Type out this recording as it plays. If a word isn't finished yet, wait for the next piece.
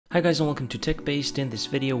Hi guys and welcome to TechBased. In this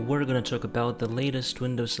video we're going to talk about the latest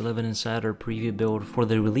Windows 11 Insider preview build for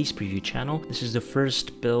the release preview channel. This is the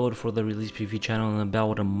first build for the release preview channel in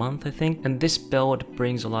about a month I think, and this build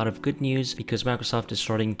brings a lot of good news because Microsoft is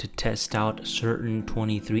starting to test out certain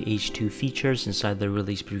 23H2 features inside the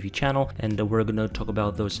release preview channel, and we're going to talk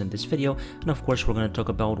about those in this video. And of course we're going to talk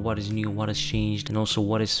about what is new, what has changed, and also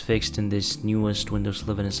what is fixed in this newest Windows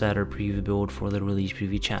 11 Insider preview build for the release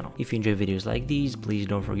preview channel. If you enjoy videos like these, please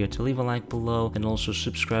don't forget to leave a like below and also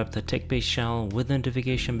subscribe to the TechBased channel with the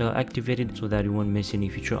notification bell activated so that you won't miss any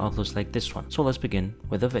future uploads like this one. So let's begin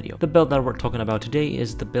with the video. The build that we're talking about today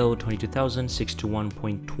is the build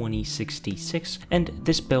 22621.2066, and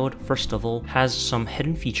this build first of all has some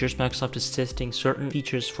hidden features. Microsoft is testing certain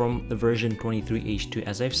features from the version 23H2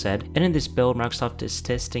 as I've said, and in this build Microsoft is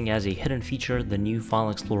testing as a hidden feature the new File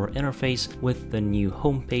Explorer interface with the new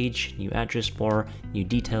home page, new address bar, new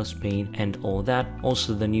details pane, and all that.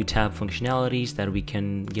 Also the new tab functionalities that we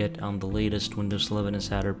can get on the latest Windows 11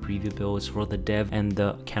 Insider preview builds for the dev and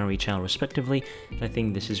the canary channel respectively. And I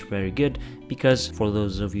think this is very good because for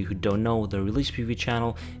those of you who don't know, the release preview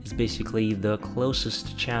channel is basically the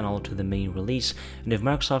closest channel to the main release, and if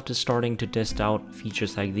Microsoft is starting to test out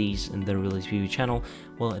features like these in the release preview channel,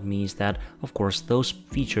 well, it means that of course those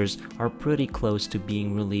features are pretty close to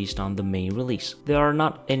being released on the main release. There are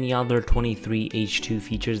not any other 23H2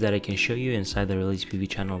 features that I can show you inside the release preview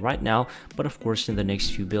channel right now, but of course in the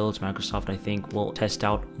next few builds Microsoft I think will test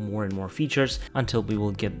out more and more features until we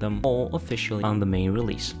will get them all officially on the main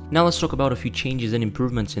release. Now let's talk about a few changes and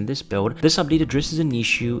improvements in this build. This update addresses an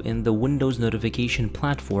issue in the Windows notification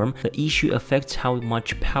platform. The issue affects how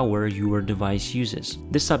much power your device uses.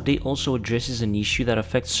 This update also addresses an issue that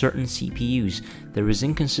affects certain CPUs. There is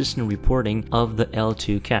inconsistent reporting of the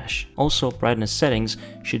L2 cache. Also, brightness settings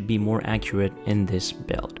should be more accurate in this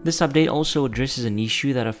build. This update also addresses an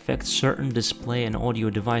issue that affects certain display and audio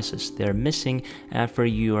devices. They are missing after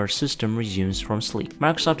your system resumes from sleep.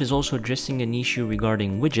 Microsoft is also addressing an issue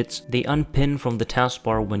regarding widgets. They unpin from the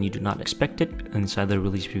taskbar when you do not expect it inside the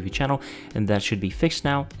release preview channel, and that should be fixed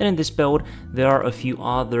now. And in this build, there are a few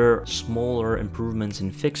other smaller improvements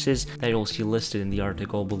and fixes that you'll see listed in the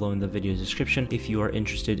article below in the video description if you are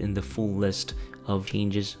interested in the full list of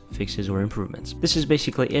changes, fixes, or improvements. This is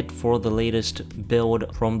basically it for the latest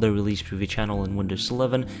build from the release preview channel in Windows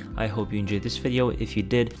 11. I hope you enjoyed this video. If you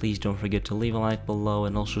did, please don't forget to leave a like below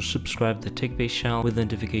and also subscribe to the TechBased channel with the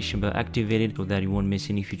notification bell activated so that you won't miss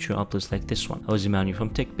any future uploads like this one. I was Emmanuel from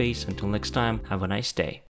TechBased. Until next time, have a nice day.